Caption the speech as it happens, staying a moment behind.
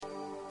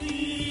Good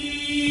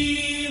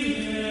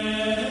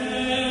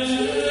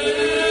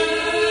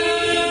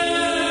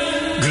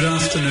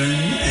afternoon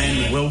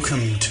and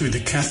welcome to The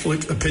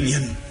Catholic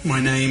Opinion. My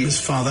name is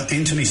Father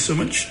Anthony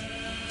Sumich,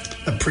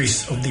 a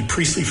priest of the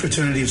Priestly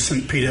Fraternity of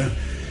St. Peter.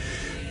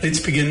 Let's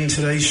begin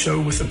today's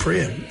show with a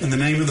prayer. In the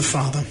name of the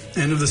Father,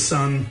 and of the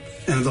Son,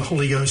 and of the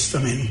Holy Ghost.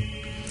 Amen.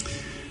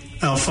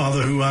 Our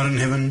Father who art in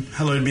heaven,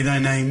 hallowed be thy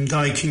name.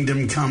 Thy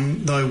kingdom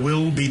come, thy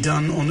will be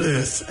done on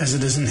earth as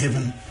it is in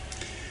heaven.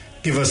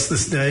 Give us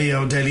this day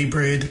our daily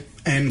bread,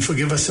 and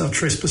forgive us our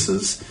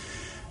trespasses,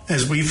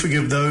 as we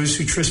forgive those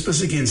who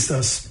trespass against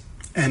us.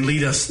 And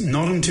lead us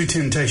not into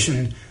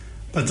temptation,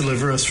 but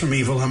deliver us from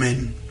evil.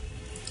 Amen.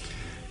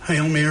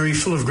 Hail Mary,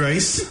 full of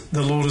grace,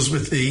 the Lord is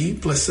with thee.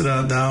 Blessed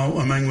art thou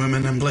among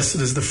women, and blessed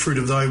is the fruit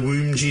of thy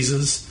womb,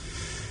 Jesus.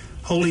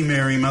 Holy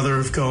Mary, Mother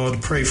of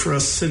God, pray for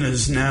us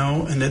sinners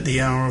now and at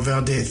the hour of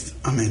our death.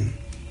 Amen.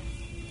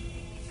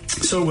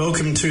 So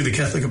welcome to The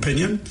Catholic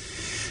Opinion.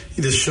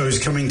 This show is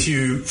coming to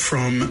you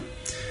from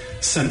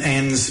St.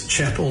 Anne's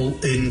Chapel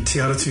in Te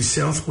Aratu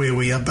South, where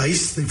we are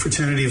based. The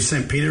Fraternity of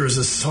St. Peter is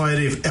a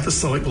society of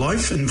apostolic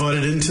life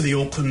invited into the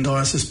Auckland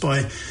Diocese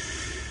by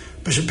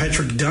Bishop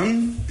Patrick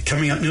Dunn,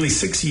 coming up nearly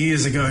 6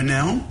 years ago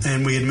now,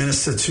 and we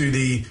administer to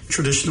the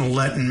traditional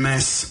Latin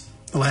Mass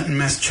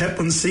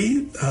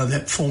chaplaincy,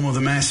 that form of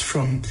the Mass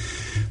from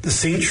the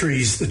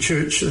centuries, the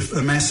Church,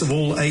 the Mass of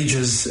all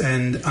ages,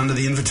 and under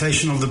the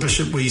invitation of the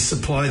Bishop we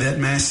supply that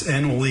Mass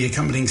and all the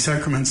accompanying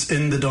sacraments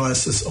in the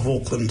Diocese of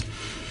Auckland.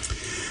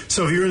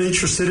 So if you're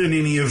interested in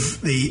any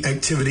of the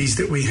activities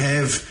that we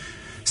have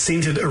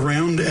centred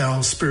around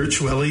our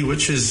spirituality,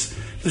 which is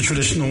the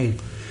traditional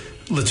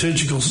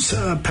liturgical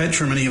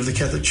patrimony of the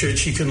Catholic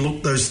Church, you can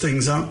look those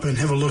things up and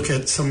have a look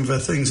at some of our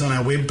things on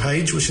our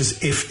webpage, which is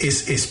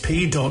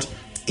fssp.nz,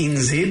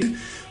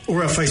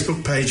 or our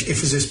Facebook page,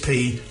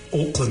 FSSP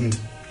Auckland.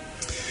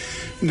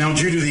 Now,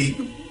 due to the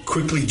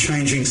quickly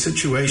changing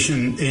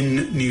situation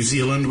in New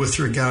Zealand with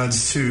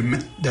regards to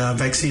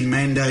vaccine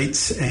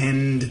mandates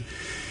and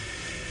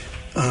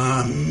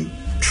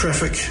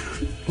traffic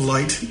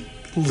light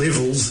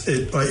levels,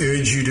 I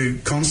urge you to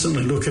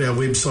constantly look at our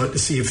website to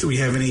see if we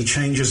have any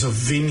changes of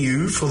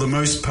venue. For the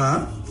most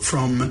part,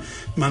 from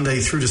Monday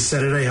through to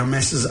Saturday, our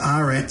masses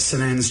are at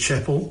St. Anne's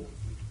Chapel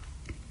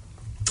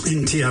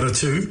in Te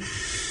Aratu,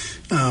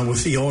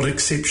 with the odd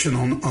exception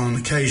on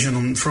occasion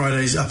on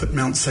Fridays up at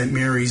Mount St.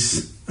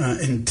 Mary's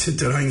in Te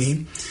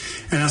Tarangi.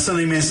 And our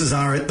Sunday masses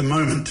are at the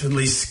moment, at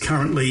least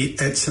currently,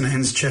 at St.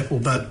 Anne's Chapel,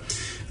 but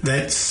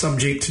that's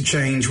subject to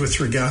change with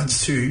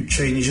regards to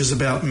changes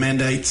about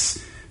mandates,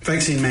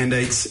 vaccine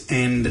mandates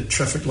and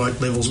traffic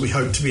light levels. We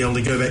hope to be able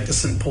to go back to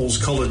St. Paul's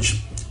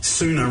College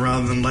sooner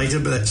rather than later,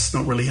 but that's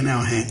not really in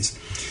our hands.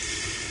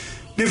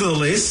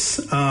 Nevertheless,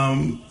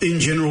 in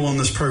general on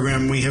this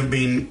program, we have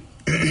been,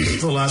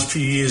 for the last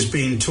few years,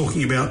 been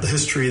talking about the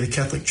history of the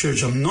Catholic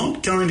Church. I'm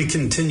not going to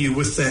continue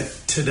with that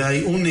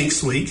today or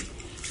next week,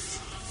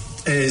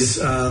 as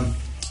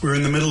we're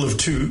in the middle of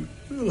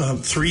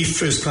three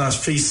first-class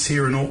feasts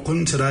here in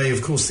Auckland. Today,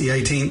 of course, the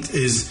 18th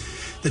is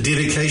the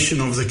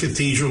dedication of the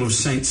Cathedral of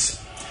Saints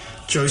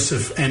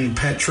Joseph and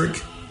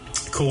Patrick,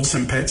 called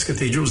St. Pat's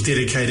Cathedral. It was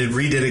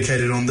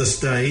rededicated on this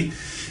day,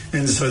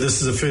 and so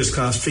this is a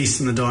first-class feast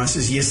in the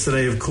diocese.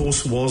 Yesterday, of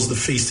course, was the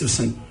feast of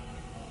St.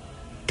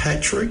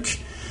 Patrick,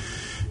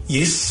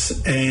 yes,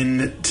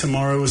 and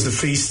tomorrow is the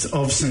feast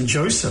of St.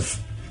 Joseph.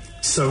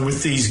 So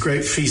with these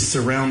great feasts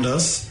around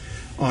us,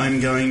 I'm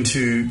going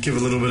to give a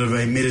little bit of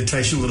a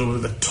meditation, a little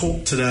bit of a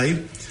talk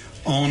today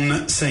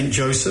on St.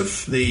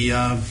 Joseph, the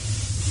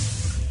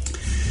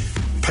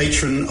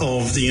patron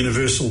of the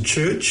Universal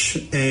Church,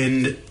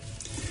 and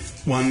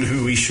one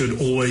who we should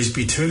always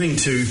be turning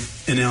to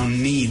in our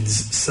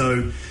needs.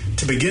 So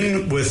to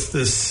begin with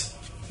this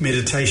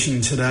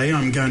meditation today,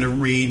 I'm going to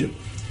read,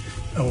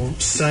 or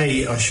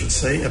say, I should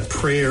say, a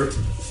prayer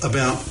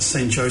about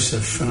St.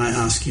 Joseph, and I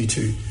ask you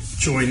to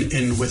join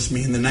in with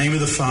me. In the name of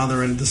the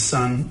Father, and the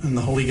Son, and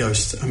the Holy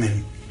Ghost.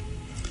 Amen.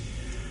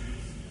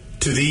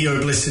 To thee, O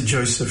blessed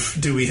Joseph,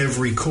 do we have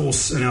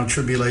recourse in our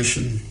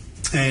tribulation,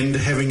 and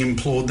having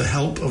implored the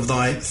help of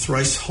thy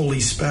thrice holy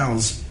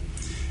spouse,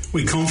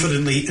 we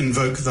confidently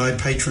invoke thy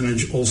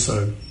patronage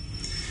also.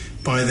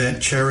 By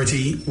that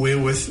charity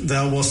wherewith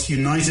thou wast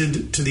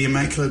united to the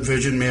Immaculate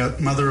Virgin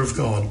Mother of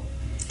God,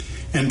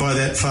 and by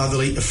that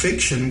fatherly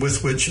affection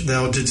with which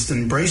thou didst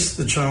embrace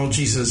the child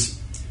Jesus,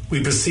 we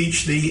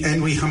beseech thee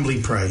and we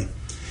humbly pray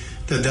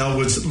that thou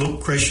wouldst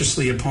look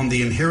graciously upon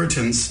the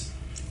inheritance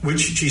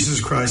which Jesus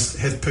Christ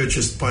hath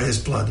purchased by his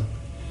blood,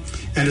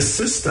 and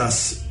assist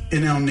us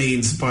in our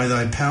needs by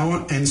thy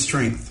power and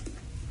strength.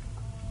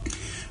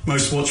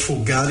 Most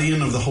watchful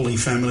guardian of the Holy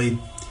Family,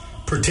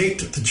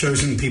 protect the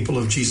chosen people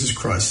of Jesus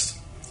Christ.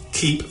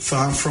 Keep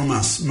far from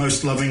us,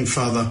 most loving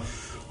Father,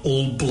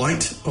 all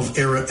blight of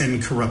error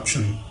and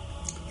corruption.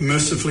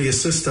 Mercifully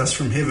assist us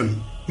from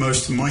heaven,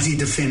 most mighty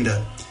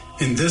defender,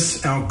 in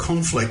this our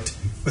conflict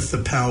with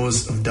the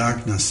powers of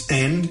darkness.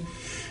 And,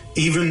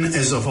 even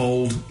as of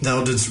old,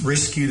 thou didst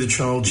rescue the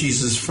child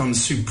Jesus from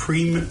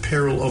supreme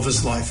peril of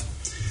his life,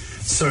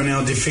 So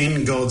now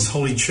defend God's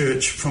holy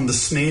church from the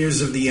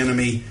snares of the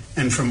enemy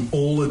and from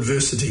all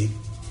adversity.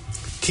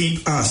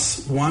 Keep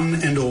us, one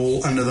and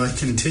all, under thy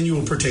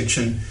continual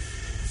protection,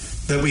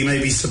 that we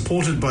may be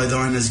supported by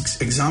thine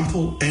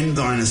example and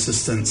thine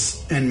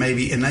assistance, and may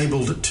be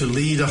enabled to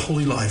lead a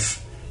holy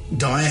life,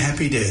 die a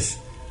happy death,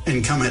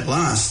 and come at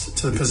last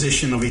to the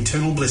possession of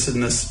eternal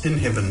blessedness in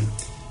heaven.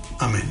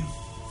 Amen.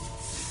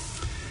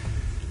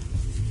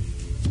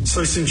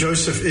 So St.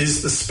 Joseph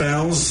is the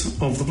spouse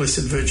of the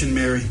Blessed Virgin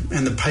Mary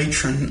and the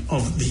patron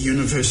of the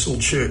universal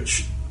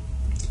church.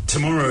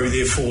 Tomorrow,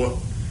 therefore,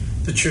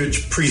 the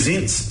church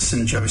presents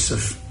St.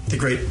 Joseph, the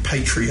great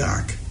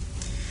patriarch,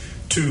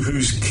 to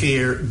whose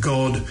care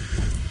God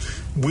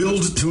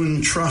willed to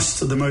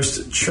entrust the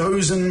most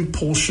chosen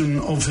portion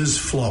of his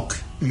flock,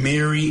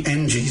 Mary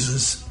and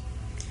Jesus.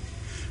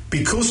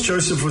 Because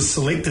Joseph was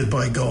selected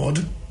by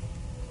God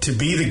to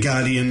be the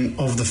guardian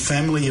of the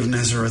family of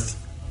Nazareth,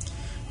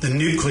 the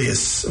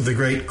nucleus of the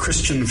great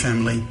Christian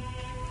family,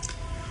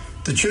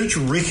 the church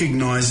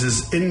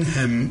recognizes in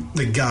him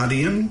the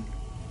guardian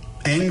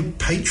and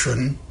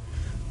patron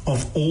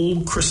of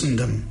all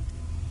Christendom.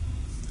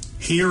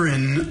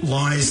 Herein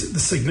lies the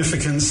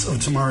significance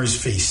of tomorrow's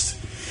feast,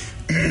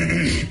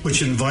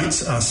 which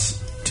invites us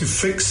to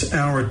fix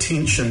our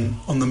attention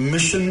on the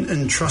mission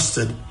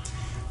entrusted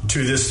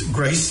to this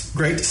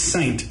great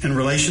saint in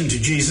relation to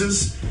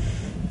Jesus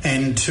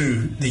and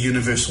to the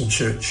universal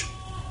church.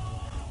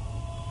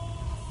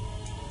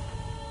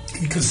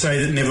 You could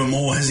say that never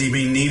more has he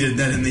been needed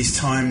than in these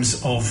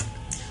times of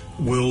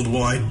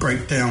worldwide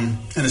breakdown,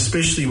 and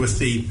especially with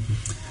the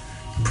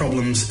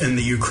problems in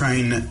the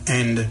Ukraine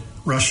and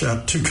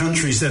Russia, two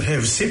countries that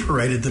have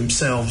separated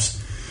themselves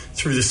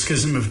through the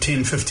schism of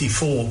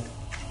 1054,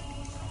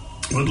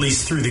 or at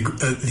least through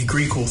the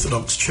Greek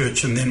Orthodox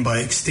Church, and then by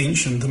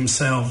extension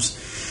themselves.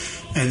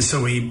 And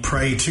so we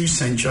pray to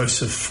St.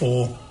 Joseph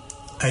for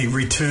a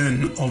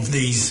return of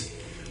these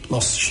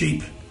lost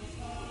sheep.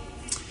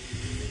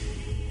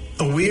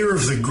 Aware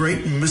of the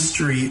great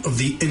mystery of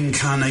the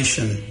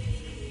Incarnation,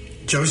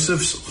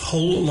 Joseph's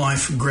whole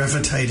life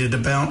gravitated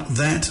about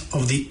that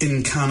of the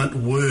incarnate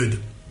Word.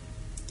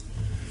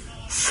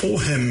 For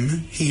him,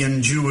 he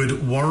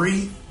endured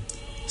worry,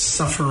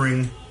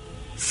 suffering,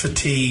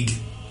 fatigue,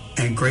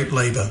 and great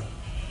labour.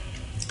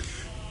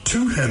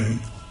 To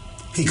him,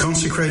 he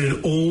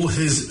consecrated all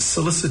his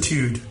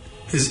solicitude,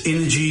 his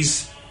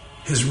energies,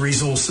 his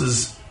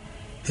resources,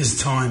 his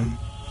time.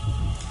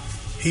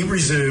 He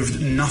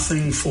reserved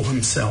nothing for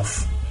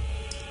himself,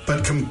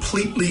 but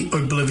completely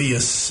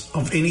oblivious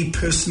of any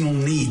personal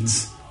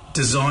needs,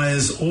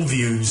 desires, or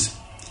views,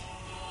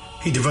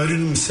 he devoted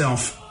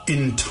himself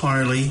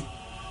entirely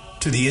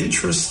to the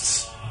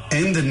interests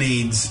and the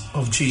needs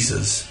of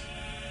Jesus.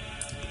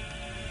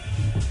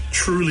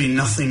 Truly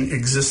nothing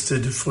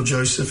existed for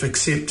Joseph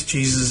except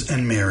Jesus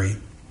and Mary,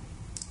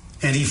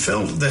 and he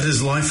felt that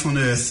his life on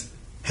earth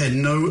had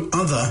no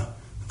other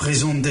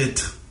raison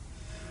d'être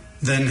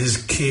than his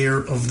care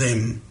of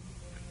them.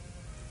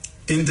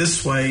 In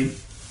this way,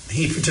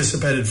 he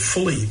participated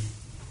fully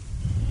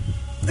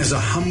as a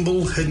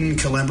humble, hidden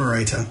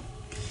collaborator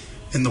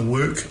in the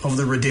work of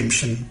the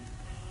redemption.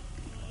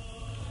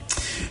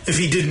 If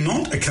he did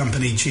not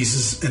accompany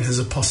Jesus in his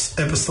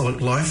apostolic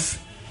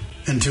life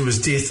and to his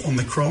death on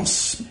the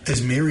cross,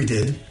 as Mary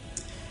did,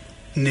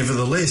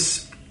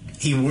 nevertheless,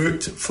 he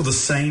worked for the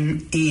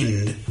same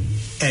end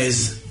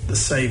as the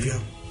Saviour.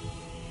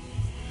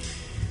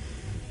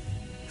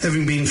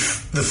 Having been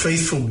the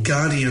faithful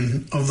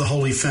guardian of the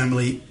Holy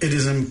Family, it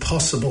is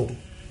impossible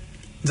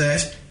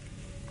that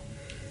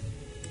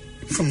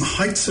from the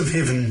heights of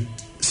heaven,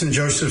 St.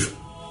 Joseph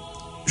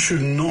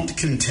should not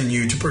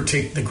continue to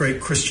protect the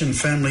great Christian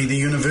family, the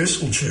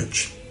universal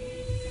church,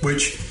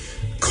 which,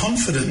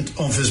 confident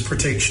of his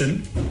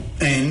protection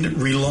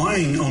and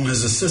relying on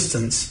his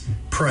assistance,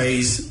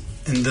 prays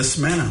in this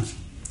manner: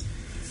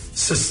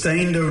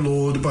 Sustained, O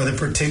Lord, by the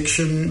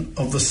protection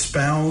of the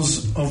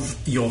spouse of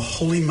your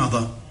Holy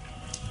Mother,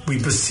 we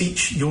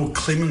beseech your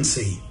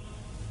clemency,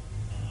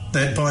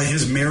 that by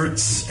his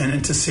merits and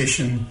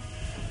intercession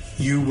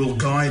you will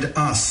guide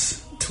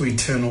us to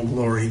eternal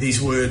glory.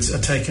 These words are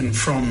taken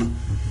from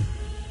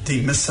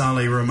the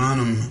Missale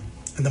Romanum,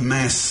 the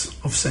Mass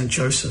of St.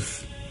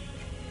 Joseph.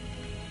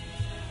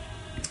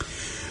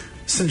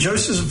 St.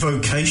 Joseph's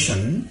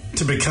vocation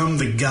to become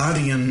the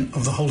guardian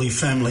of the Holy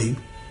Family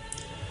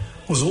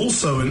was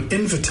also an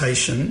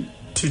invitation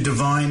to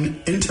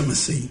divine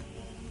intimacy.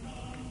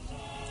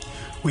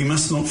 We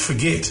must not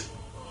forget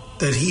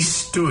that he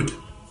stood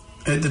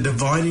at the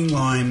dividing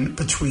line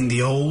between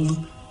the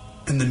Old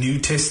and the New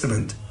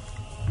Testament.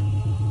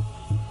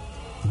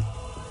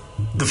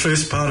 The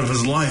first part of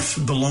his life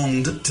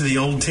belonged to the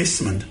Old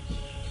Testament,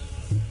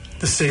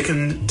 the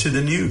second to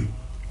the New.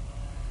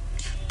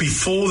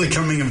 Before the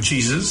coming of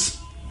Jesus,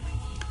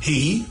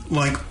 he,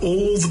 like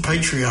all the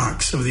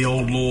patriarchs of the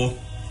Old Law,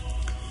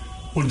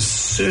 would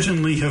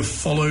certainly have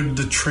followed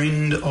the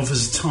trend of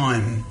his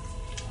time,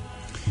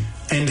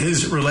 and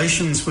his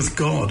relations with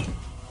God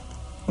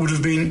would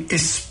have been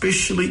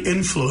especially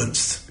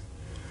influenced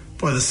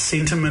by the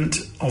sentiment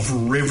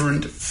of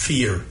reverent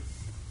fear.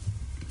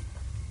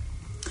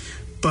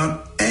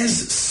 But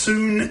as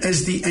soon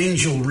as the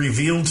angel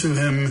revealed to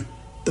him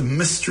the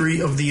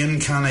mystery of the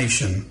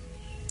incarnation,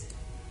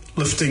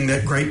 lifting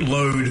that great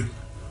load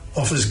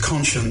off his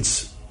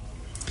conscience,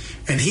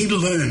 and he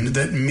learned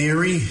that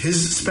Mary,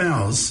 his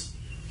spouse,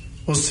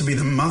 was to be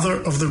the mother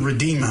of the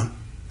Redeemer,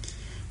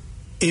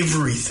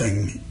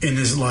 everything in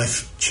his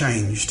life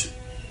changed.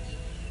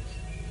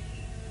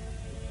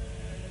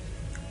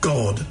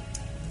 God,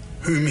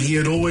 whom he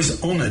had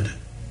always honored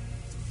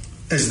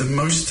as the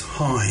Most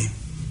High,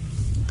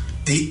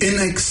 the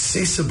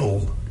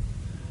inaccessible,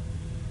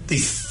 the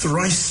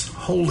thrice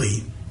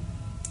holy,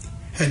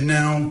 had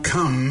now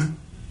come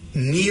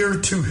near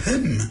to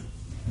him,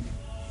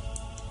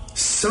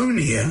 so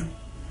near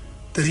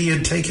that he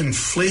had taken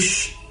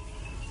flesh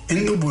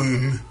in the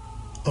womb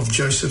of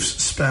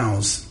Joseph's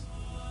spouse,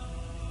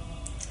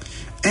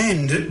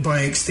 and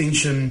by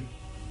extension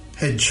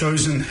had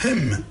chosen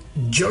him,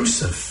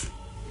 Joseph,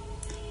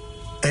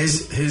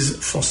 as his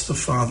foster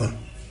father.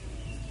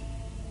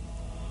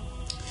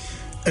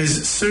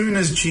 As soon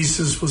as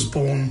Jesus was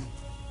born,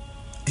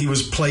 he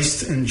was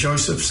placed in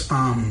Joseph's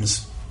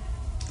arms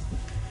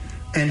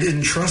and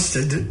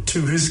entrusted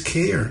to his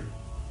care.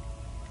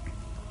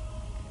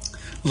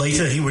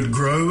 Later he would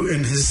grow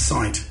in his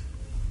sight,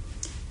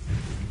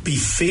 be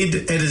fed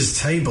at his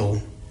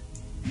table,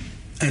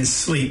 and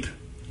sleep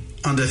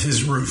under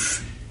his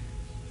roof.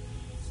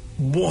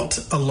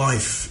 What a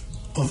life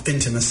of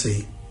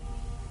intimacy.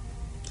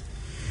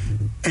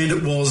 And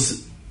it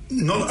was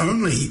not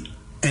only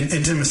an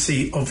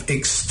intimacy of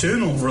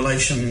external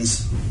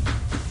relations,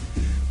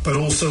 but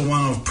also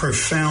one of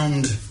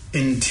profound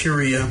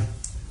interior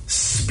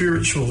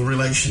spiritual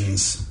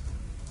relations.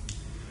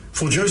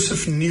 For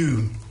Joseph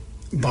knew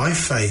by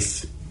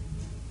faith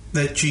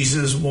that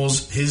Jesus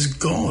was his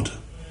God.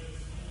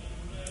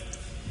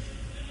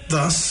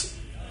 Thus,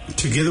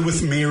 together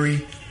with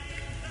Mary,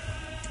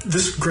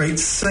 this great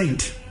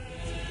saint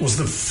was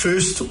the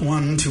first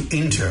one to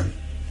enter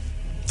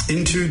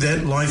into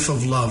that life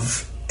of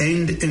love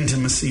and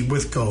intimacy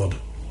with God,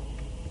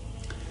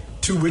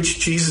 to which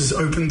Jesus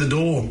opened the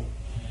door.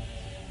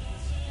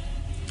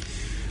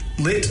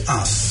 Let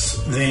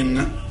us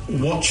then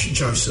watch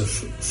Joseph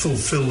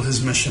fulfill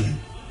his mission,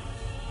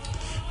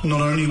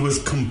 not only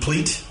with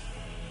complete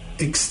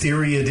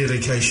exterior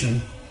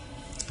dedication,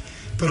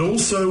 but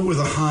also with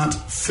a heart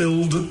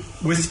filled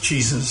with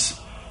Jesus,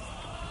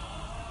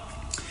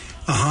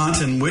 a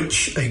heart in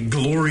which a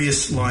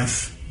glorious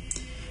life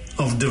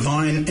of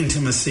divine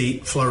intimacy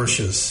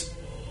flourishes.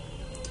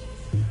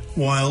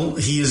 While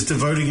he is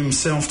devoting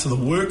himself to the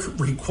work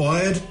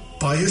required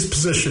by his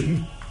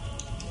position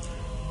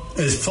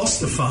as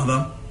foster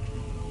father,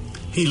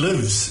 he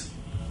lives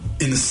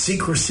in the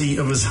secrecy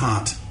of his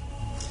heart,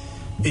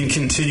 in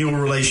continual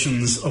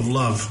relations of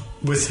love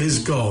with his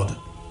God,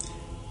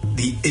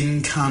 the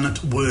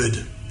incarnate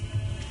Word.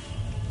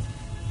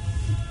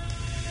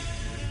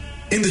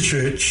 In the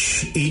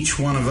church, each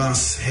one of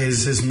us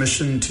has his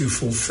mission to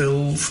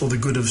fulfill for the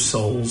good of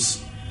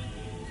souls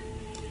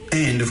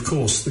and, of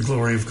course, the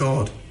glory of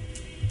God.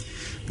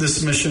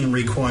 This mission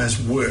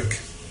requires work,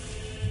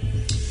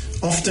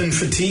 often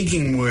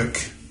fatiguing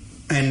work,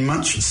 and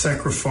much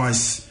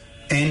sacrifice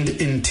and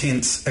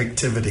intense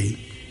activity.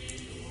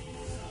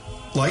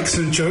 Like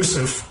St.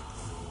 Joseph,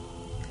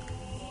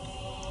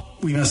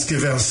 we must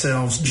give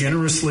ourselves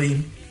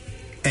generously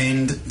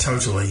and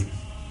totally,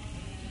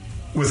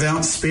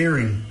 without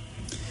sparing,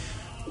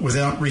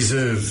 without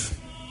reserve.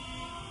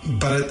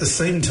 But at the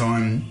same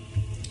time,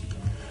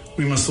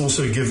 we must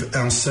also give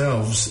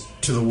ourselves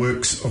to the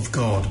works of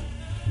God,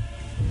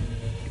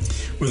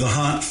 with a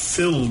heart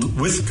filled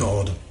with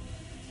God,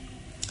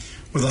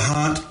 with a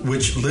heart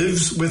which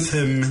lives with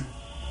him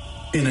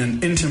in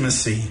an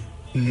intimacy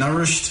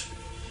nourished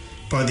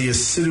by the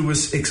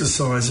assiduous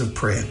exercise of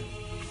prayer.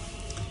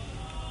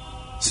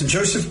 St.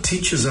 Joseph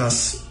teaches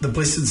us the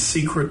blessed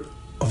secret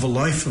of a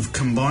life of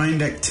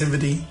combined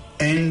activity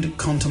and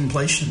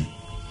contemplation,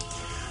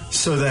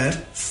 so that,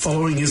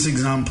 following his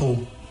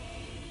example,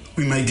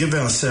 we may give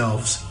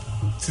ourselves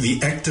to the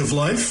active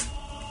life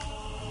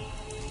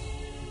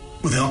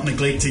without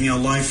neglecting our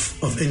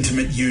life of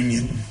intimate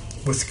union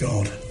with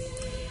God.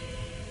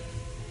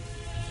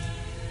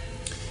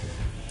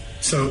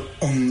 So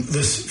on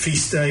this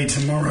feast day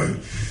tomorrow,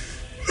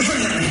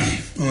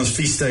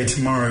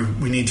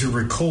 we need to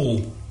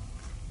recall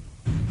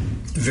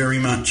very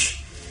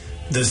much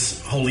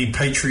this holy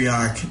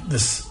patriarch,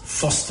 this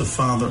foster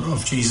father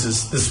of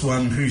Jesus, this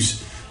one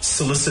whose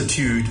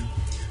solicitude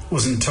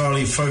was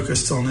entirely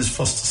focused on his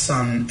foster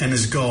son and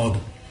his God,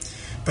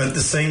 but at the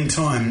same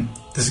time,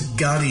 this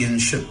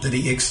guardianship that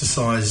he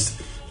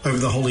exercised over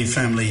the Holy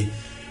Family,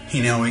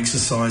 he now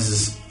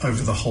exercises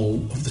over the whole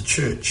of the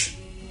Church.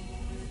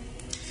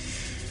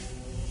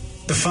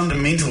 The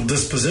fundamental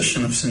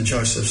disposition of St.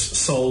 Joseph's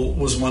soul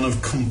was one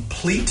of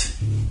complete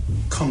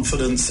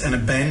confidence and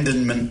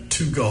abandonment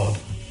to God,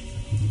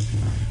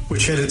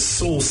 which had its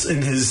source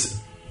in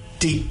his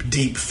deep,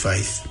 deep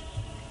faith.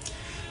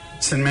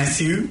 St.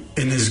 Matthew,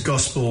 in his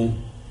Gospel,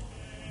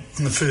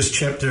 in the first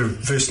chapter,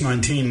 verse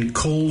 19,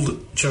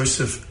 called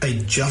Joseph a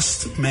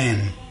just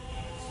man.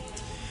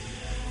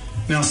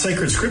 Now,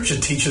 sacred scripture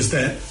teaches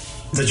that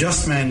the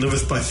just man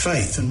liveth by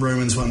faith in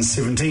Romans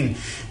 1:17,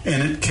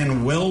 and it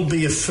can well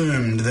be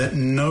affirmed that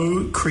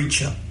no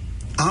creature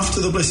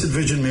after the Blessed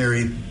Virgin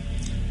Mary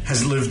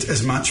has lived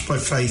as much by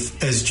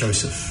faith as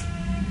Joseph.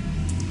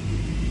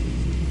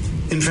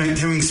 In fact,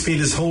 having spent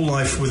his whole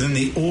life within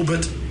the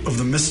orbit of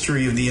the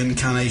mystery of the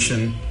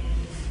Incarnation,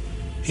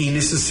 he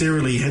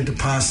necessarily had to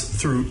pass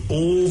through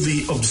all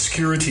the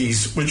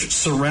obscurities which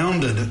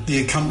surrounded the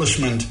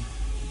accomplishment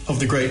of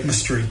the great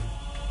mystery.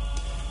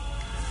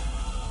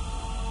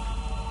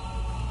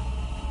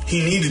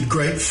 He needed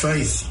great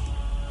faith,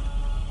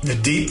 a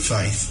deep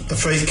faith, a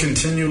faith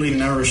continually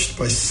nourished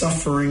by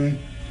suffering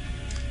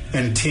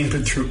and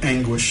tempered through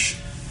anguish.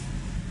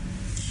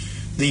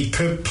 The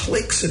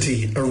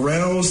perplexity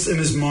aroused in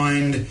his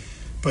mind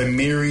by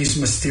Mary's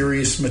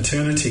mysterious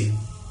maternity,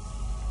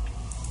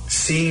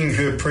 seeing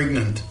her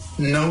pregnant,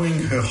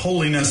 knowing her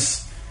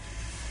holiness,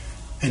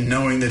 and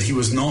knowing that he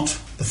was not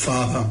the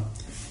Father,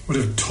 would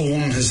have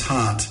torn his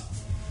heart,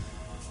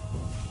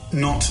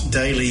 not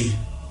daily,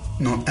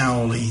 not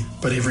hourly,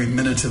 but every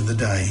minute of the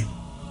day.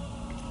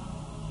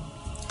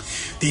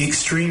 The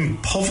extreme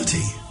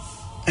poverty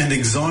and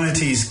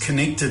anxieties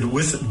connected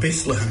with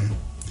Bethlehem,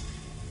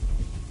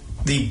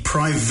 the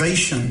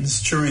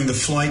privations during the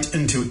flight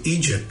into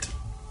Egypt,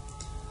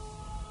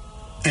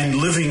 and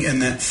living in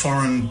that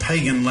foreign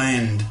pagan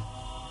land,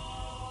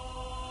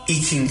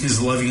 eking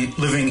his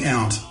living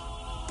out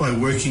by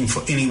working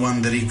for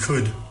anyone that he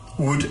could,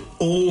 would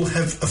all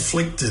have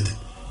afflicted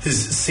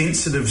his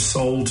sensitive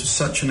soul to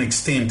such an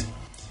extent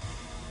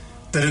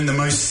that in the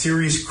most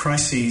serious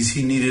crises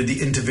he needed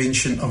the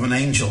intervention of an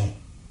angel,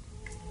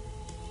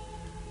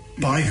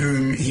 by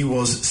whom he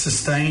was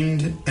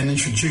sustained and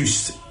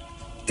introduced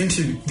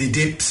into the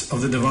depths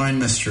of the divine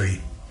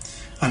mystery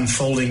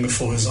unfolding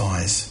before his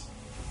eyes.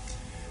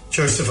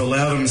 Joseph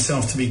allowed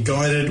himself to be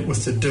guided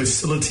with the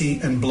docility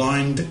and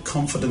blind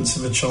confidence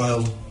of a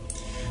child.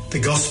 The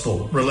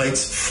Gospel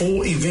relates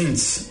 4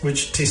 events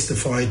which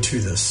testify to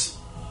this.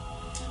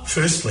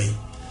 Firstly,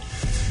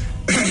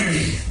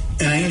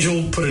 an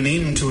angel put an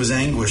end to his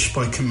anguish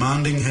by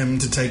commanding him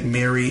to take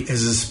Mary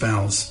as his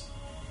spouse.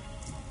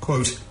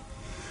 Quote,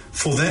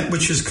 "For that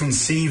which is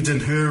conceived in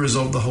her is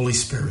of the Holy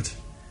Spirit."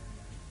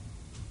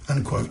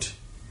 Unquote.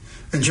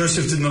 And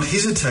Joseph did not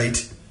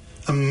hesitate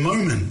a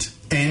moment,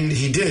 and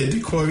he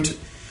did, quote,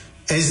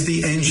 "as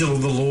the angel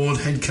of the Lord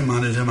had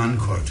commanded him,"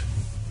 unquote.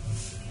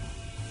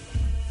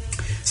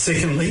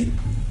 Secondly,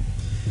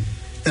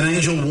 an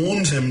angel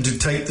warned him to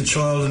take the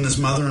child and his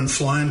mother and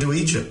fly into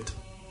Egypt.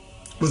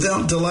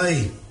 Without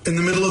delay, in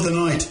the middle of the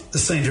night, the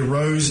saint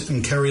arose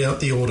and carried out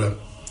the order.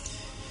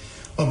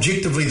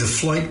 Objectively, the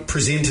flight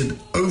presented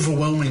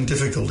overwhelming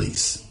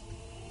difficulties.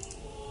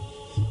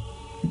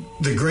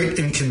 The great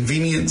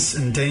inconvenience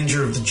and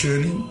danger of the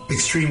journey,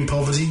 extreme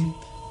poverty,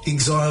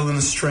 exile in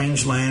a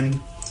strange land.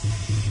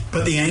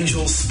 But the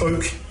angel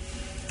spoke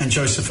and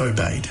Joseph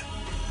obeyed.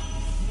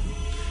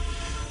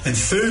 And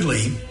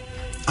thirdly,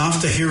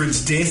 after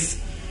Herod's death,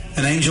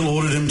 an angel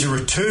ordered him to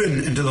return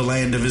into the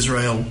land of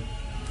Israel.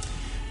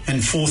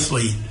 And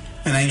fourthly,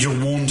 an angel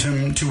warned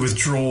him to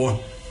withdraw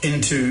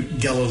into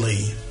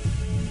Galilee.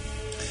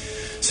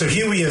 So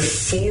here we have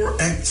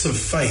 4 acts of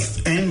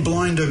faith and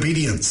blind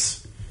obedience.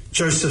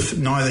 Joseph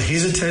neither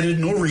hesitated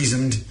nor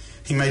reasoned.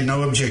 He made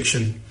no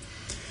objection,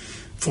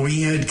 for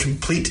he had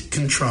complete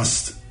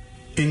trust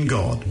in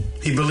God.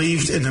 He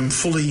believed in him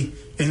fully,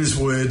 in his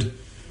word,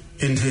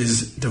 in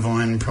his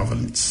divine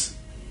providence.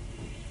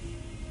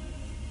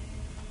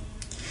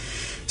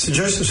 So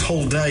Joseph's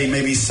whole day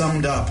may be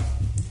summed up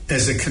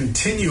as a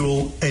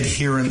continual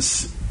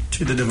adherence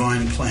to the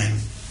divine plan,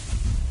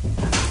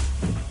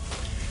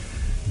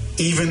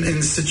 even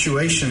in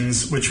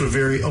situations which were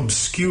very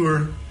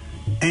obscure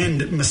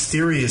and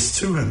mysterious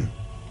to him.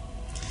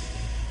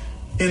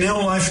 In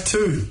our life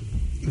too,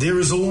 there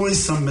is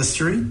always some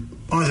mystery,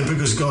 either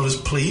because God is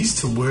pleased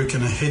to work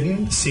in a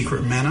hidden,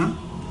 secret manner,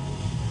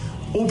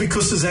 or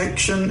because his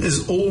action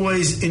is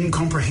always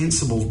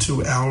incomprehensible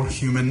to our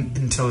human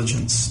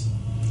intelligence.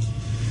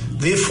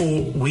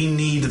 Therefore, we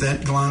need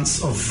that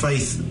glance of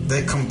faith,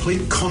 that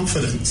complete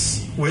confidence,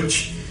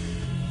 which,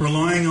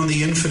 relying on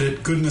the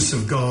infinite goodness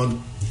of God,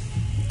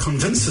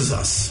 convinces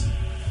us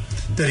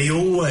that he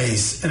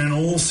always and in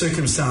all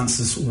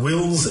circumstances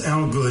wills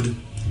our good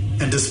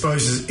and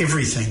disposes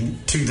everything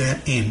to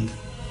that end.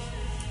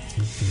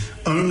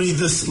 Only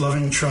this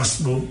loving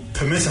trust will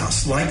permit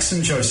us, like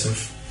St.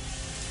 Joseph,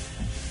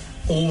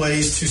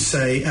 always to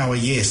say our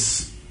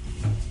yes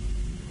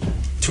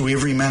to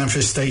every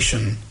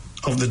manifestation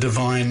of the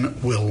divine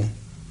will.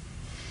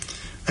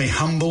 A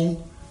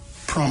humble,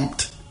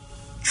 prompt,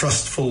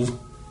 trustful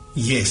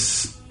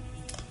yes.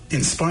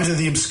 In spite of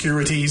the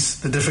obscurities,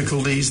 the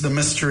difficulties, the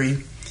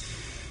mystery,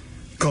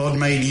 God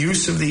made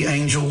use of the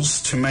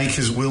angels to make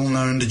his will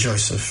known to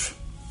Joseph.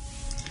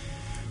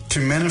 To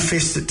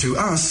manifest it to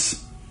us,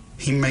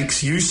 he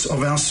makes use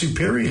of our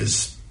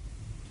superiors,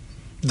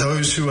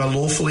 those who are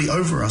lawfully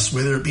over us,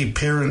 whether it be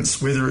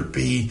parents, whether it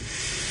be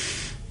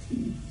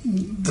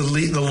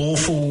the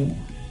lawful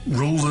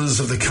rulers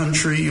of the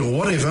country or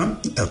whatever,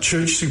 our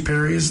church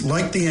superiors.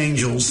 Like the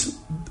angels,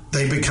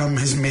 they become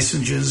his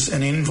messengers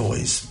and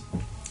envoys.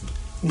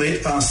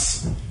 Let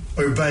us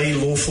obey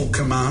lawful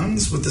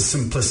commands with the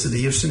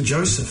simplicity of St.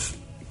 Joseph,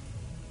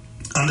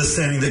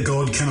 understanding that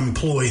God can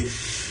employ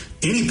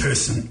any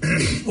person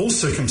or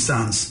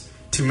circumstance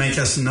to make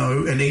us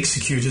know and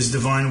execute his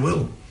divine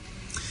will,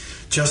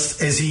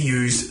 just as he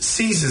used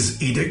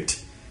Caesar's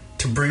edict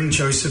to bring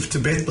Joseph to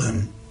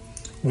Bethlehem,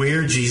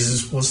 where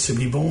Jesus was to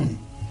be born.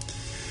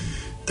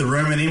 The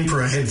Roman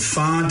emperor had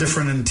far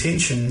different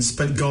intentions,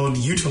 but God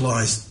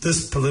utilized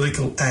this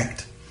political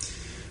act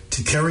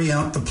to carry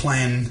out the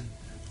plan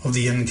of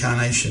the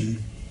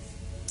incarnation.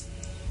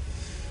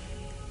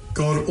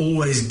 God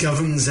always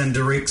governs and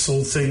directs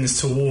all things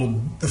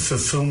toward the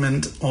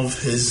fulfillment of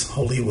his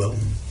holy will.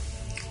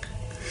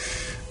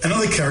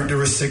 Another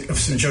characteristic of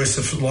St.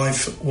 Joseph's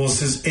life was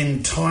his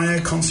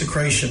entire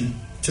consecration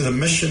to the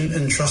mission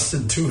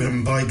entrusted to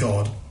him by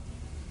God.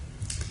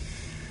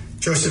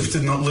 Joseph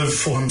did not live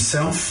for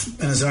himself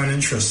and his own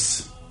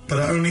interests, but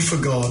only for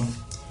God,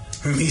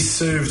 whom he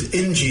served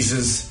in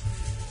Jesus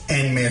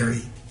and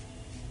Mary.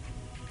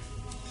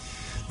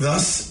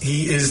 Thus,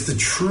 he is the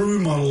true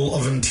model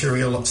of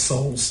interior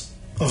souls,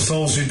 of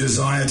souls who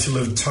desire to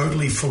live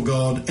totally for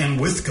God and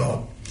with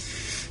God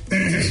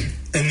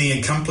in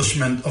the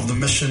accomplishment of the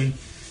mission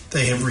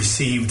they have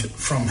received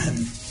from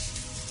him.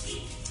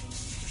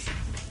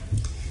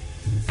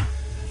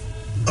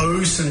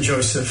 O St.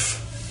 Joseph,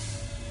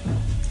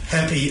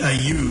 happy are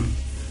you,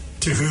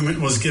 to whom it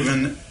was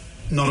given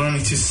not only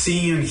to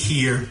see and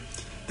hear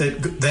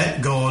that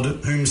God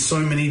whom so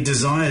many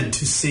desired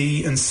to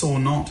see and saw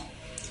not,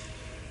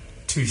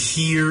 to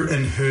hear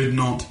and heard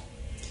not,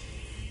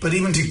 but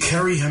even to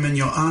carry him in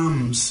your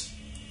arms,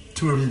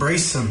 to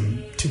embrace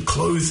him, to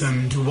clothe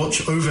him, to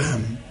watch over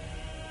him.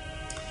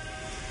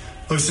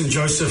 O St.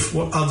 Joseph,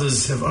 what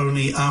others have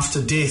only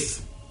after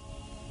death,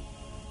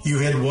 you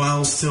had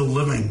while still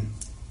living.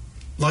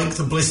 Like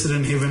the blessed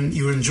in heaven,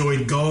 you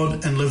enjoyed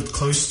God and lived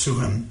close to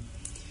him.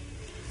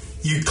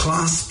 You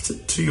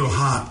clasped to your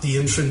heart the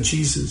infant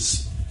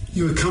Jesus.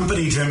 You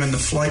accompanied him in the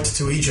flight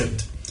to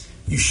Egypt.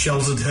 You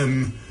sheltered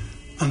him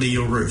under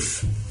your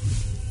roof.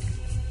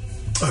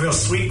 Oh, how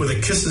sweet were the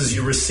kisses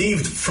you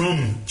received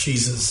from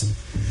Jesus.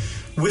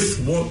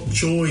 With what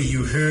joy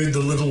you heard the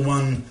little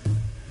one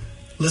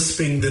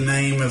lisping the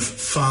name of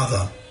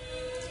Father,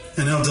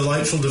 and how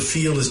delightful to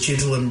feel his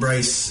gentle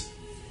embrace.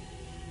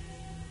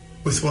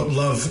 With what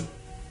love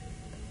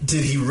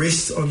did he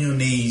rest on your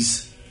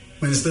knees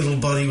when his little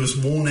body was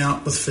worn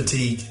out with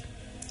fatigue.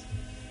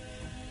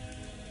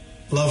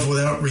 Love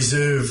without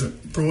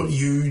reserve brought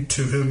you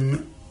to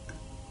him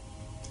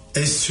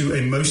as to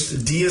a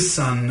most dear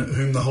son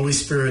whom the Holy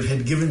Spirit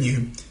had given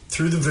you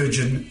through the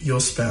Virgin,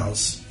 your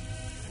spouse.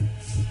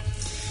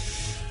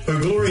 O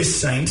glorious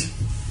saint,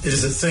 it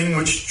is a thing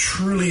which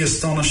truly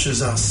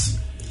astonishes us,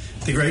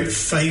 the great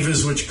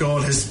favours which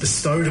God has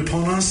bestowed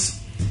upon us,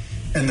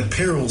 and the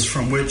perils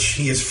from which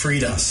he has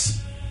freed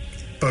us,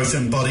 both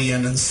in body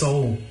and in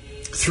soul,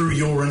 through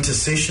your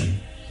intercession.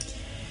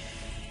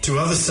 To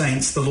other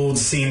saints, the Lord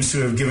seems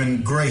to have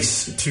given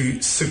grace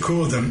to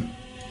succour them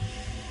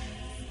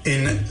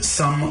in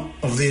some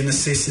of their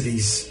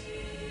necessities,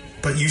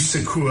 but you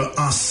succour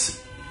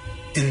us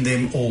in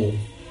them all.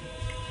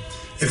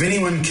 If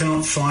anyone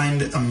cannot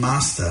find a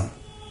master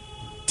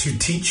to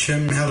teach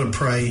him how to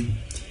pray,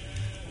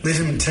 let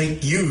him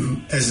take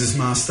you as his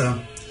master,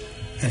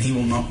 and he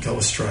will not go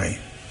astray.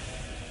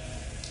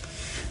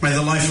 May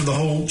the life of the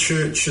whole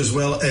church, as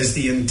well as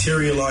the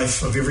interior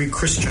life of every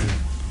Christian,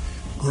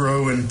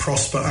 grow and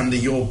prosper under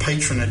your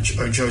patronage,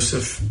 O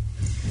Joseph.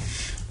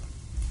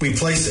 We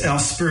place our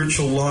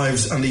spiritual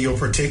lives under your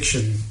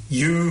protection.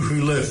 You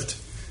who lived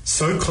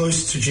so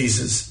close to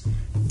Jesus,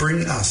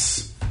 bring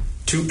us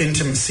to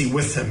intimacy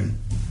with him,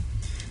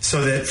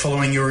 so that,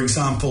 following your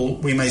example,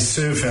 we may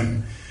serve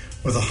him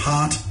with a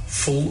heart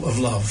full of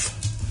love.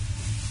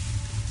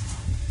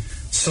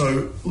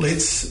 So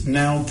let's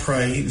now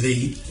pray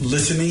the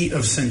Litany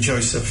of St.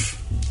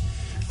 Joseph,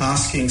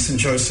 asking St.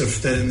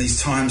 Joseph that in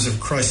these times of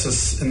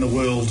crisis in the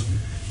world,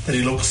 that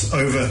he looks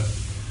over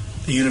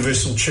the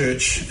universal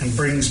church and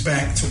brings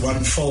back to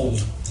one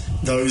fold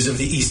those of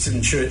the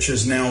Eastern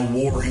churches now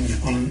warring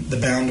on the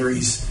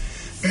boundaries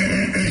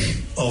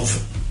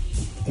of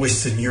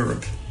Western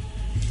Europe.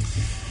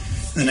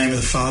 In the name of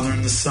the Father,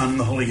 and the Son, and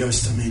the Holy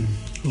Ghost, amen.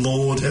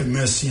 Lord, have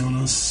mercy on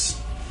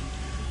us.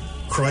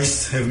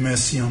 Christ, have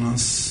mercy on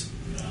us.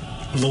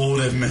 Lord,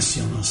 have mercy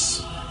on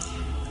us.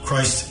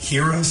 Christ,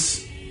 hear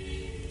us.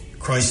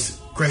 Christ,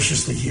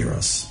 graciously hear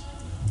us.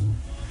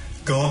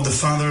 God, the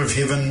Father of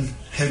heaven,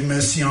 have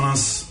mercy on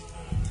us.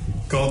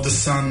 God, the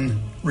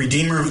Son,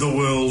 Redeemer of the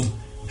world,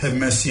 have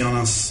mercy on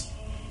us.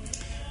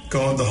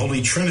 God, the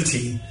Holy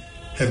Trinity,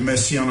 have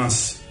mercy on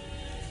us.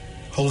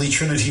 Holy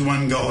Trinity,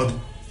 one God,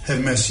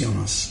 have mercy on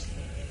us.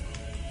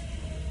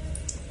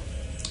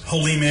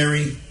 Holy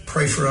Mary,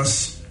 pray for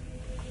us.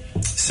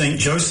 Saint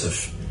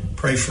Joseph,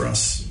 pray for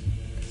us.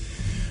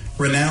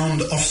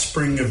 Renowned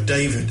offspring of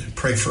David,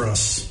 pray for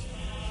us.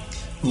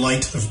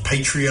 Light of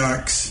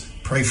patriarchs,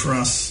 pray for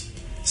us.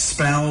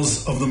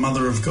 Spouse of the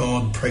Mother of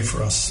God, pray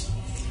for us.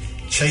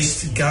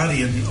 Chaste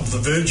guardian of the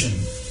Virgin,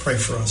 pray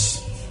for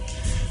us.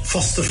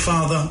 Foster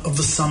father of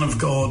the Son of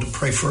God,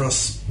 pray for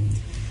us.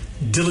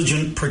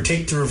 Diligent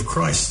protector of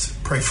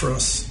Christ, pray for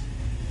us.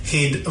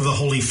 Head of the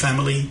Holy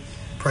Family,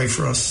 pray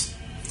for us.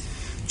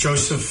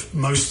 Joseph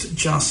most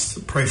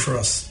just, pray for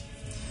us.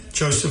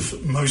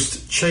 Joseph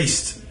most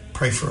chaste,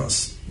 pray for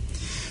us.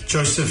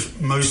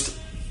 Joseph most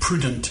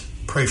prudent,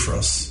 pray for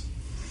us.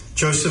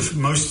 Joseph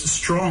most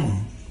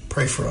strong,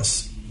 pray for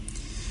us.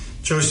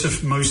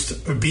 Joseph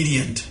most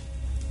obedient,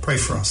 pray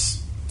for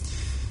us.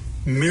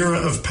 Mirror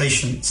of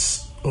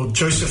patience, or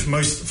Joseph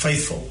most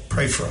faithful,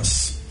 pray for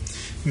us.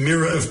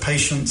 Mirror of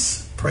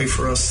patience, pray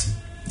for us.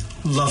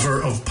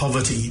 Lover of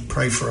poverty,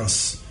 pray for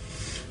us.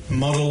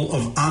 Model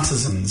of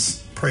artisans,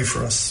 pray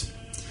for us.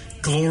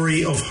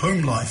 Glory of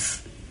home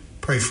life,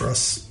 pray for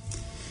us.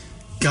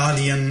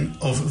 Guardian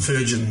of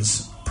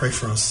virgins, pray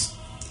for us.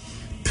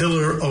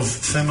 Pillar of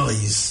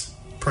families,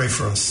 pray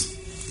for us.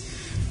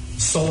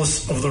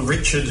 Solace of the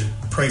wretched,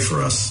 pray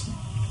for us.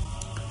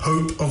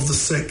 Hope of the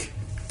sick,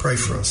 pray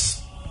for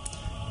us.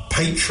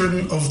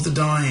 Patron of the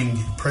dying,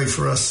 pray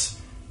for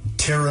us.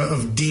 Terror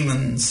of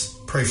demons,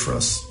 pray for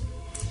us.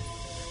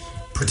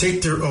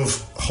 Protector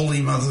of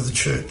Holy Mother the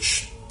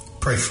Church,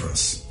 pray for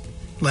us.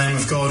 Lamb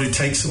of God who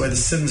takes away the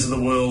sins of the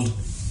world,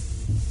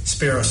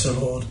 spare us, O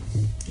Lord.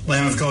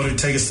 Lamb of God who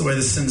takest away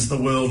the sins of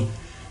the world,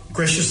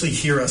 graciously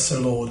hear us,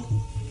 O Lord.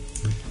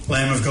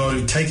 Lamb of God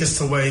who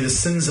takest away the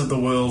sins of the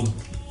world,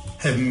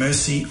 have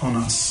mercy on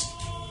us.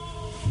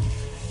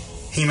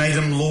 He made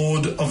him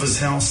Lord of his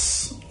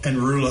house and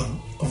ruler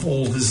of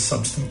all his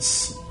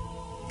substance.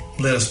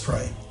 Let us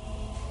pray.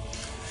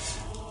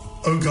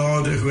 O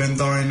God, who in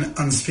thine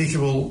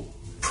unspeakable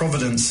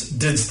providence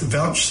didst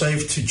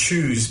vouchsafe to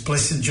choose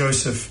blessed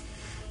Joseph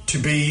to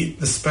be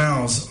the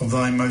spouse of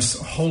thy most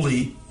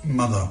holy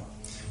mother,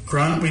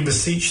 grant, we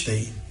beseech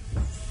thee,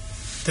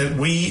 that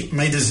we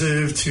may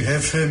deserve to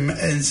have him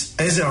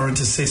as our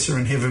intercessor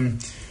in heaven,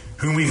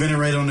 whom we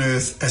venerate on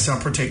earth as our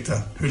protector,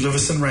 who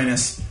liveth and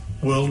reigneth,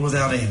 world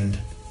without end.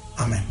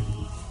 Amen.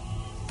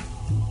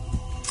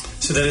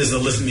 So that is the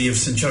Litany of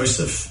St.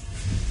 Joseph.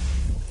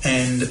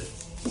 And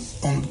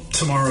on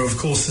tomorrow, of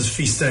course, is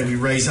feast day. We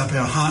raise up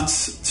our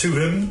hearts to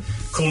him,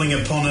 calling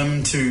upon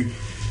him to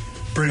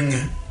bring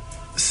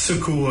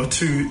succour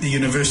to the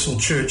universal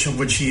church of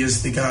which he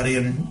is the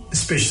guardian,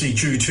 especially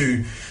due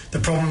to the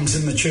problems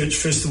in the church,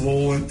 first of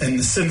all, and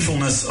the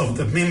sinfulness of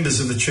the members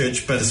of the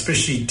church, but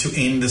especially to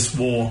end this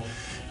war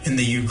in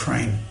the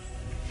Ukraine.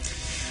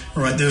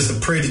 All right, there's the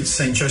prayer to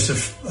St.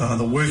 Joseph,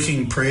 the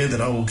working prayer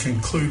that I will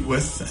conclude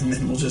with, and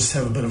then we'll just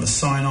have a bit of a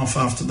sign-off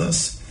after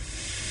this.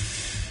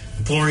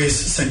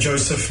 Glorious St.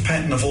 Joseph,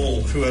 pattern of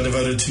all who are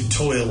devoted to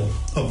toil,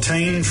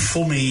 obtain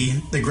for me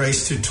the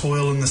grace to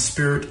toil in the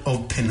spirit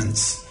of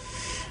penance,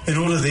 in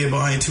order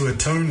thereby to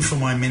atone for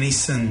my many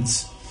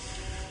sins,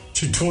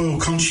 to toil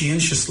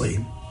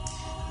conscientiously,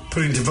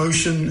 putting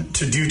devotion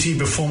to duty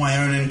before my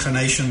own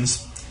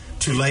inclinations,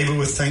 to labour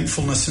with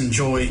thankfulness and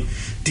joy,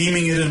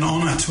 deeming it an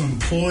honour to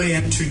employ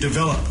and to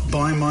develop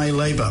by my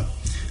labour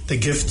the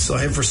gifts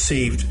I have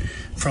received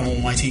from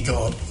Almighty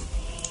God,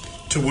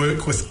 to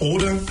work with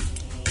order,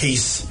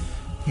 peace,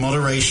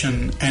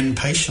 moderation and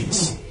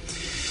patience,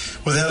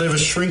 without ever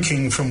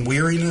shrinking from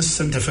weariness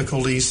and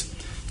difficulties,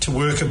 to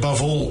work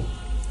above all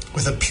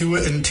with a pure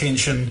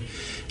intention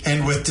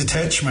and with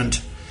detachment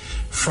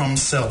from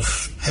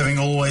self, having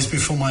always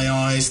before my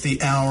eyes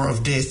the hour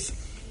of death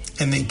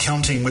and the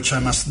accounting which I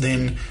must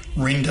then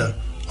render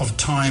of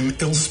time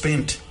ill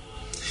spent,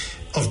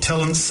 of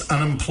talents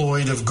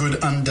unemployed, of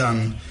good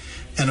undone,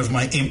 and of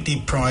my empty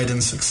pride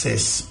and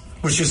success,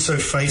 which is so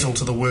fatal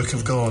to the work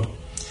of God.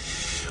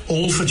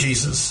 All for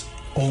Jesus,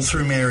 all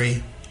through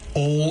Mary,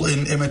 all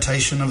in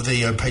imitation of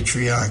thee, O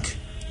Patriarch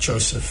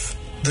Joseph.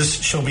 This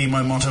shall be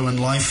my motto in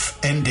life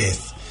and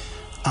death.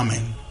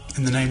 Amen.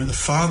 In the name of the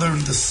Father,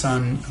 and the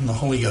Son, and the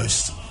Holy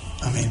Ghost.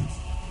 Amen.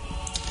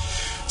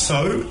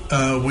 So,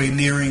 we're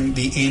nearing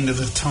the end of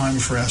the time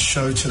for our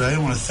show today. I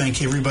want to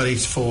thank everybody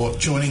for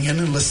joining in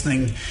and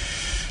listening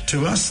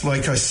to us.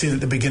 Like I said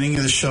at the beginning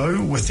of the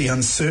show, with the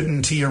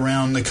uncertainty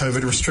around the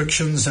COVID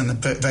restrictions and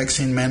the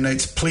vaccine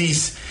mandates,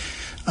 please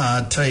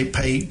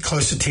pay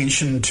close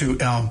attention to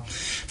our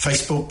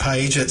Facebook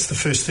page. That's the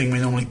first thing we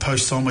normally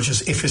post on, which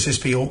is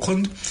FSSP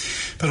Auckland,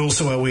 but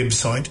also our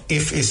website,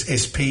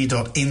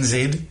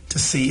 fssp.nz, to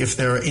see if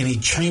there are any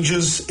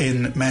changes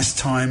in mass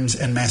times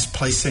and mass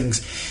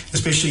placings,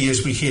 especially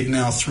as we head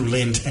now through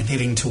Lent and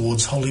heading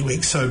towards Holy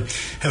Week. So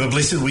have a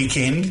blessed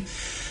weekend.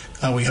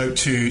 We hope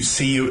to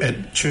see you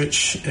at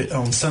church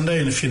on Sunday,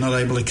 and if you're not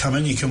able to come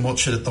in, you can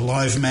watch it at the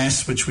live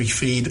Mass, which we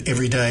feed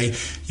every day.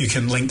 You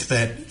can link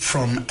that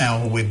from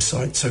our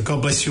website. So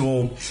God bless you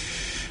all,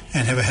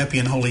 and have a happy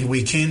and holy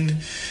weekend.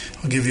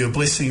 I'll give you a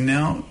blessing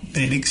now.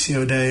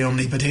 Benedictio Dei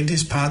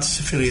omnipotentis,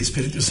 Patris, Filii et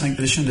Spiritus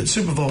Sancti, et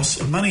super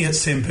vos, mani et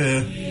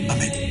semper.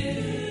 Amen.